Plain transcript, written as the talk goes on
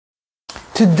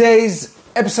Today's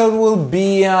episode will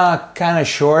be kind of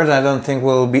short. I don't think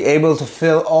we'll be able to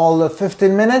fill all the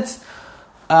 15 minutes.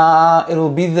 It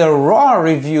will be the Raw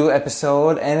review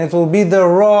episode, and it will be the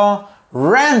Raw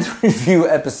rant review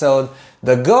episode.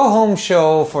 The go-home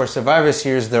show for Survivor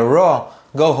Series, the Raw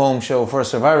go-home show for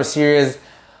Survivor Series,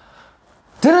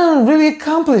 didn't really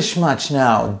accomplish much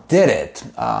now, did it?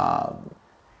 But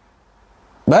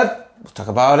we'll talk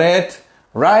about it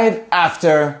right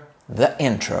after the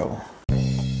intro.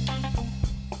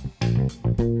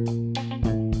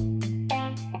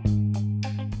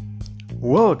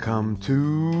 Welcome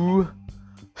to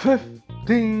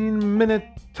 15-minute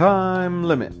time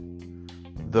limit,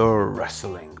 the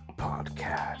wrestling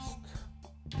podcast.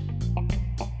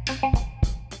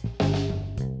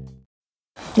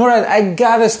 Alright, I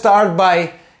gotta start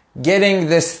by getting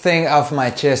this thing off my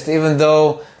chest. Even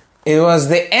though it was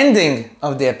the ending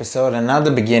of the episode and not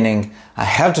the beginning, I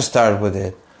have to start with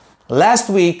it. Last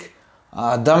week,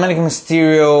 Dominic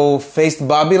Mysterio faced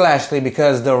Bobby Lashley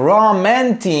because the Raw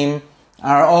Men team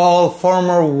are all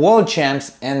former world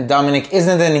champs and Dominic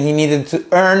isn't, and he needed to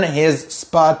earn his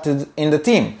spot in the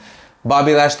team.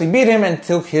 Bobby Lashley beat him and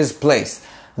took his place.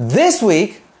 This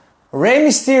week, Rey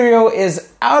Mysterio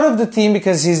is out of the team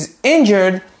because he's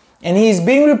injured and he's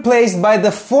being replaced by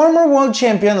the former world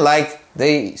champion, like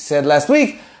they said last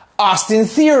week, Austin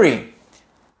Theory.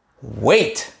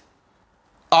 Wait,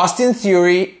 Austin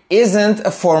Theory isn't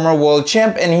a former world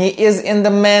champ and he is in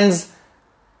the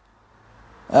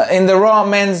in the Raw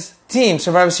men's team,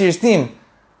 Survivor Series team.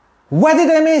 What did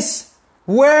I miss?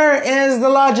 Where is the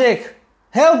logic?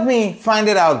 Help me find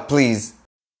it out, please.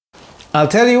 I'll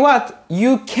tell you what,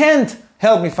 you can't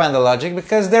help me find the logic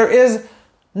because there is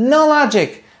no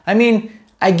logic. I mean,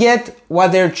 I get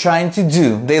what they're trying to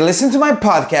do. They listened to my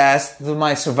podcast, to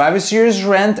my Survivor Series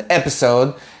rant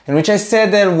episode, in which I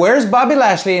said that where's Bobby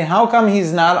Lashley and how come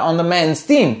he's not on the men's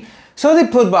team? So they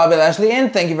put Bobby Lashley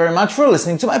in. Thank you very much for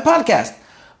listening to my podcast.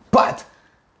 But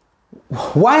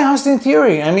why Austin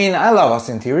Theory? I mean, I love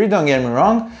Austin Theory, don't get me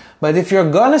wrong. But if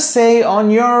you're gonna say on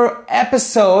your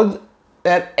episode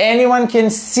that anyone can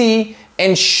see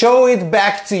and show it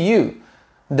back to you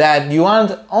that you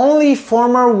want only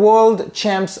former world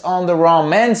champs on the Raw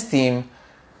men's team,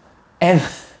 and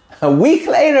a week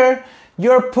later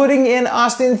you're putting in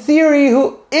Austin Theory,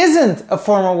 who isn't a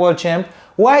former world champ,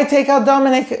 why take out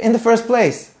Dominic in the first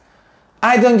place?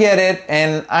 I don't get it,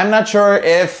 and I'm not sure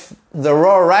if the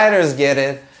Raw writers get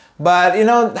it, but you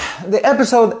know, the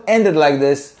episode ended like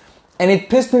this, and it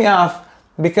pissed me off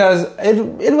because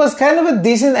it was kind of a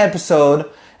decent episode,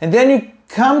 and then you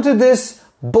come to this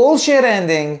bullshit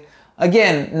ending.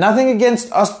 Again, nothing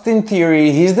against Austin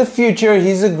Theory, he's the future,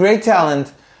 he's a great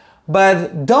talent,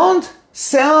 but don't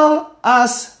sell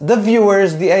us, the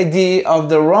viewers, the idea of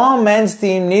the Raw men's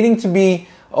team needing to be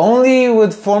only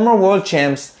with former world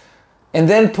champs and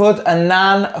then put a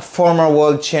non-former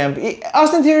world champ.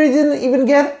 Austin Theory didn't even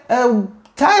get a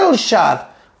title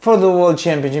shot for the world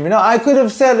championship. You know, I could have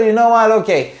said, you know what,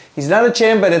 okay, he's not a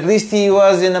champ, but at least he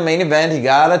was in the main event. He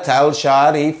got a title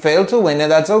shot. He failed to win it.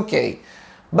 That's okay.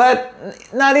 But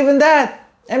not even that.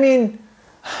 I mean,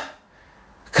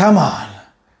 come on.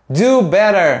 Do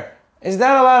better. Is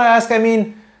that a lot to ask? I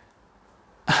mean,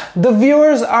 the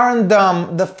viewers aren't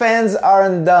dumb. The fans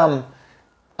aren't dumb.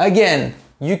 Again,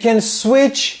 you can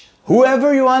switch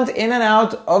whoever you want in and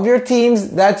out of your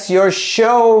teams. That's your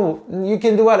show. You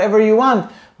can do whatever you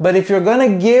want. But if you're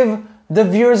gonna give the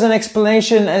viewers an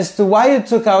explanation as to why you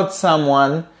took out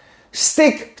someone,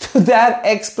 stick to that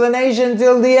explanation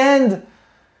till the end.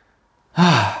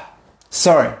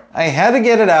 Sorry, I had to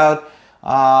get it out.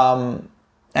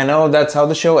 I know that's how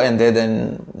the show ended,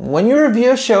 and when you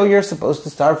review a show, you're supposed to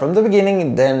start from the beginning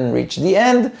and then reach the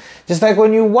end. Just like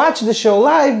when you watch the show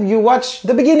live, you watch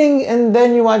the beginning and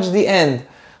then you watch the end.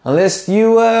 Unless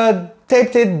you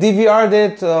taped it, DVR'd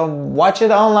it, watch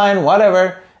it online,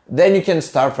 whatever, then you can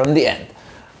start from the end.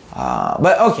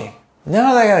 But okay,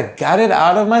 now that I got it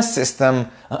out of my system,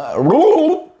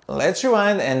 let's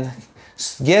rewind and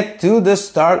get to the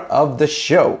start of the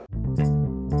show.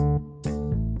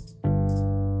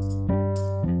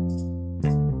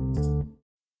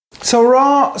 So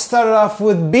Raw started off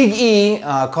with Big E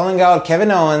calling out Kevin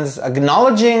Owens,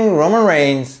 acknowledging Roman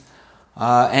Reigns,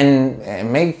 and it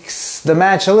makes the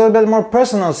match a little bit more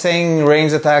personal, saying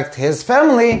Reigns attacked his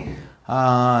family,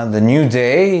 the New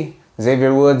Day,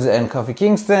 Xavier Woods and Kofi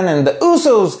Kingston, and the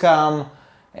Usos come,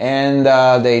 and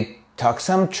they talk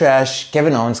some trash.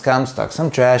 Kevin Owens comes, talk some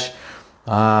trash.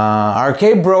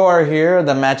 RK Bro are here.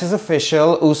 The match is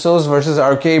official. Usos versus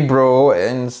RK Bro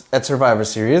at Survivor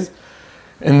Series.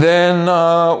 And then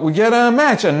we get a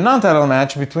match, a non-title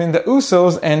match between the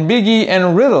Usos and Big E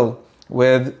and Riddle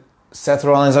with Seth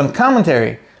Rollins on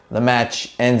commentary. The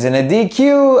match ends in a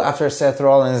DQ after Seth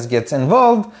Rollins gets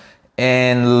involved.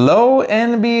 And lo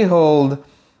and behold,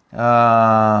 we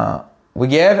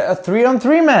get a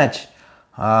 3-on-3 match.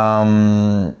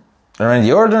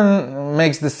 Randy Orton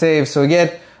makes the save. So we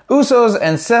get Usos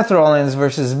and Seth Rollins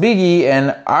versus Big E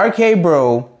and RK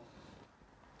Bro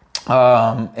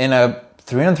in a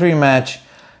 3-on-3 match.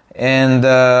 And,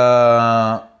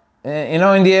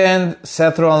 in the end,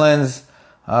 Seth Rollins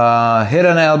hit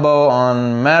an elbow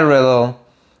on Matt Riddle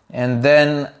and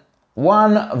then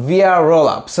won via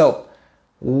roll-up. So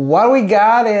what we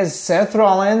got is Seth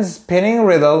Rollins pinning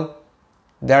Riddle.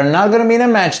 They're not going to be in a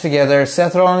match together.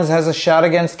 Seth Rollins has a shot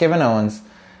against Kevin Owens.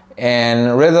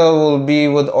 And Riddle will be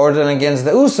with Orton against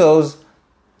the Usos.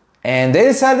 And they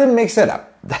decided to mix it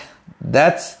up.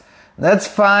 That's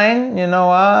fine. You know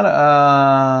what?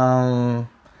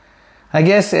 I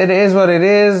guess it is what it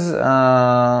is.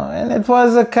 And it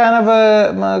was a kind of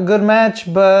a good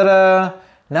match, but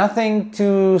nothing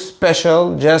too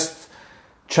special. Just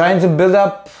trying to build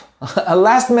up a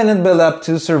last-minute build-up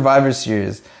to Survivor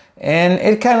Series. And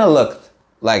it kind of looked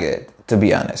like it, to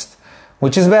be honest.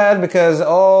 Which is bad because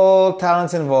all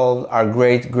talents involved are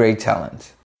great, great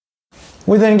talent.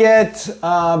 We then get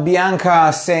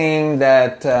Bianca saying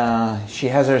that she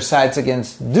has her sights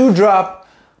against Doudrop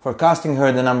for costing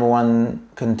her the #1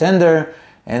 contender.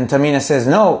 And Tamina says,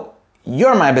 no,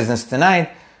 you're my business tonight,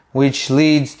 which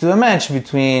leads to a match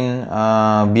between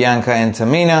Bianca and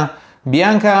Tamina.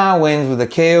 Bianca wins with a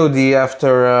KOD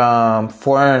after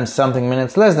 4 and something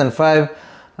minutes, less than 5.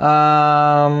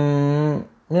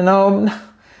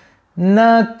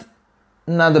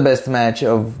 Not the best match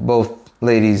of both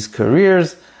ladies'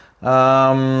 careers.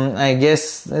 I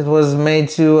guess it was made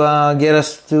to get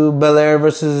us to Belair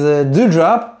versus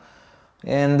Doudrop.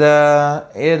 And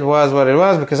it was what it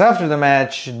was, because after the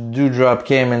match, Doudrop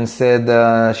came and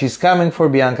said she's coming for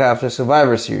Bianca after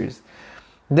Survivor Series.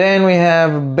 Then we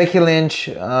have Becky Lynch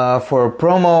for a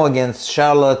promo against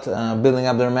Charlotte, building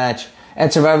up their match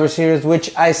at Survivor Series,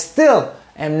 which I still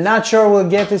am not sure we'll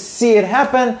get to see it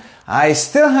happen. I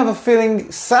still have a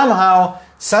feeling somehow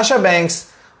Sasha Banks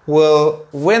will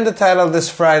win the title this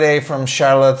Friday from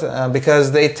Charlotte,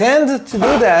 because they tend to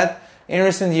do that in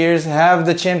recent years, have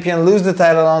the champion lose the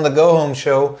title on the go-home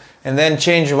show and then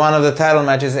change one of the title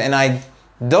matches. And I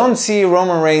don't see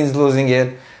Roman Reigns losing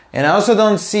it. And I also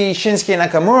don't see Shinsuke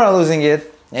Nakamura losing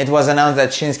it. It was announced that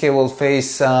Shinsuke will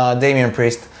face Damian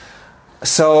Priest.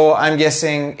 So I'm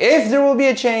guessing if there will be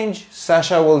a change,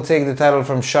 Sasha will take the title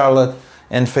from Charlotte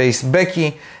and face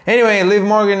Becky. Anyway, Liv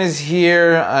Morgan is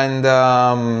here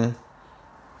and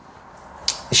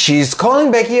she's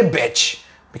calling Becky a bitch.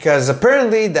 Because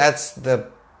apparently that's the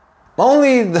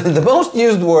most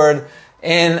used word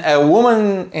in a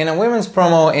women's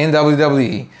promo in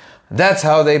WWE. That's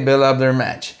how they build up their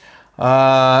match.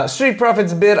 Street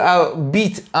Profits beat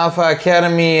Alpha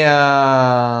Academy in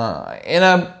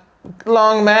a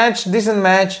long match, decent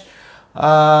match,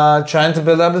 trying to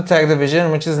build up the tag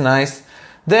division, which is nice.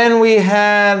 Then we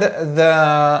had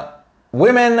the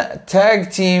women tag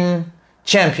team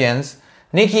champions,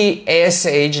 Nikki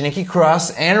ASH, Nikki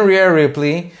Cross, and Rhea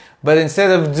Ripley. But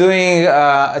instead of doing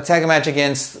a tag match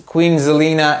against Queen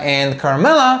Zelina and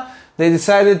Carmella, they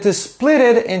decided to split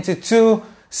it into 2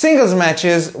 singles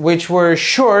matches, which were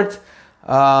short.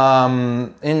 I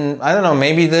don't know,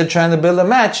 maybe they're trying to build a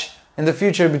match in the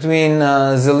future between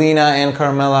Zelina and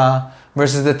Carmella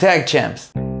versus the tag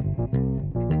champs.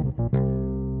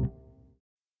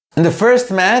 In the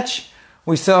first match,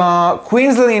 we saw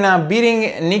Queen Zelina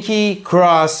beating Nikki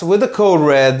Cross with the Code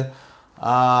Red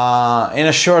in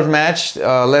a short match,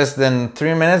 less than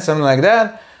 3 minutes, something like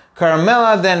that.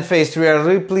 Carmella then faced Rhea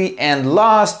Ripley and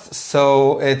lost,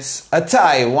 so it's a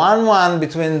tie, 1-1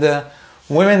 between the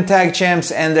women tag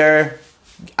champs and their,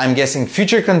 I'm guessing,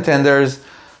 future contenders.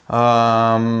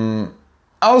 Also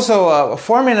a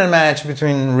 4-minute match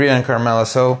between Rhea and Carmella,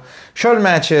 so short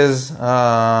matches,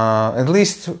 at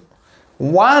least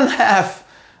one half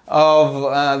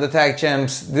of the tag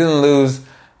champs didn't lose,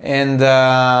 and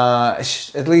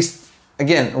at least,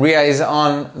 again, Rhea is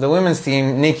on the women's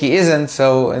team, Nikki isn't,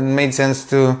 so it made sense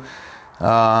to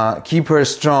keep her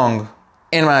strong,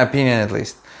 in my opinion at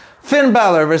least. Finn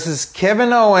Balor versus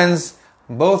Kevin Owens.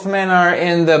 Both men are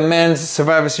in the men's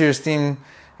Survivor Series team,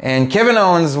 and Kevin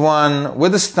Owens won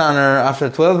with a stunner after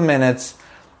 12 minutes.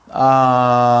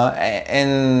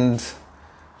 And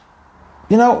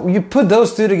you know, you put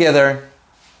those two together,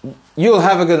 you'll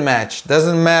have a good match.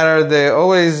 Doesn't matter, they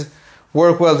always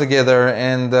work well together.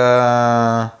 And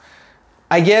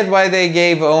I get why they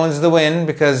gave Owens the win,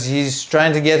 because he's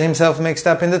trying to get himself mixed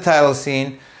up in the title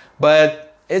scene.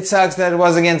 But it sucks that it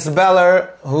was against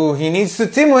Balor, who he needs to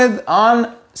team with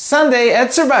on Sunday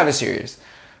at Survivor Series.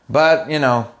 But, you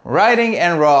know, writing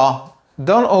and Raw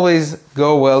don't always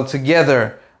go well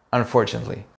together,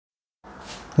 unfortunately.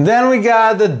 Then we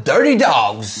got the Dirty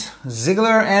Dogs,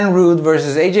 Ziggler and Rude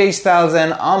versus AJ Styles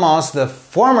and Omos, the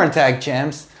former tag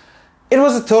champs. It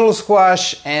was a total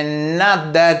squash and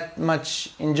not that much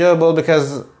enjoyable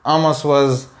because Omos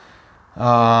was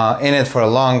in it for a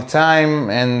long time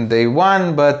and they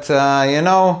won. But, you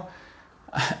know,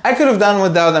 I could have done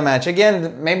without the match.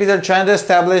 Again, maybe they're trying to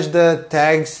establish the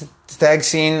tag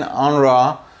scene on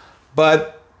Raw,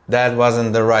 but that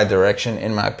wasn't the right direction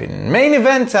in my opinion. Main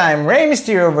event time, Rey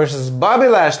Mysterio versus Bobby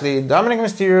Lashley. Dominic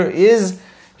Mysterio is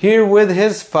here with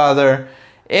his father.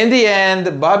 In the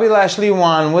end, Bobby Lashley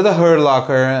won with a Hurt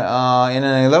Locker in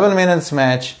an 11 minutes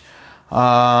match.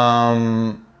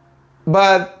 But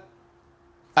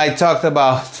I talked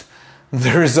about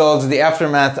the results, the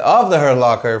aftermath of the Hurt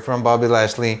Locker from Bobby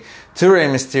Lashley to Rey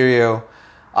Mysterio.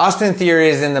 Austin Theory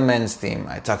is in the men's team.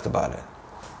 I talked about it.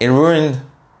 It ruined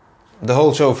the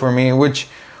whole show for me, which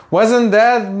wasn't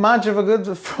that much of a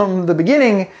good from the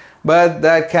beginning, but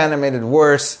that kind of made it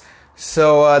worse.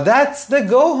 So that's the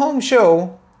go-home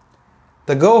show,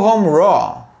 the go-home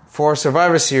Raw for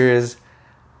Survivor Series.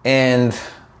 And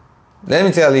let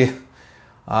me tell you,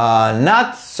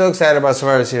 not so excited about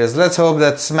Survivor Series. Let's hope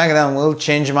that SmackDown will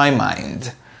change my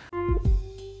mind.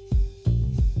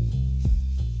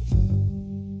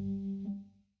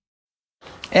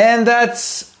 And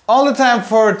that's all the time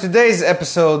for today's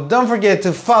episode. Don't forget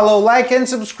to follow, like, and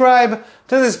subscribe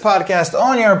to this podcast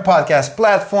on your podcast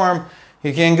platform.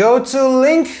 You can go to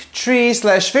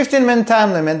linktr.ee/15min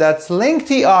time limit. That's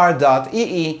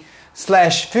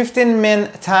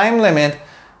linktr.ee/15min time limit.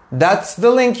 That's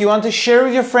the link you want to share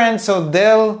with your friends so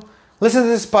they'll listen to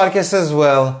this podcast as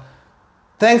well.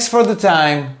 Thanks for the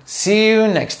time. See you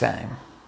next time.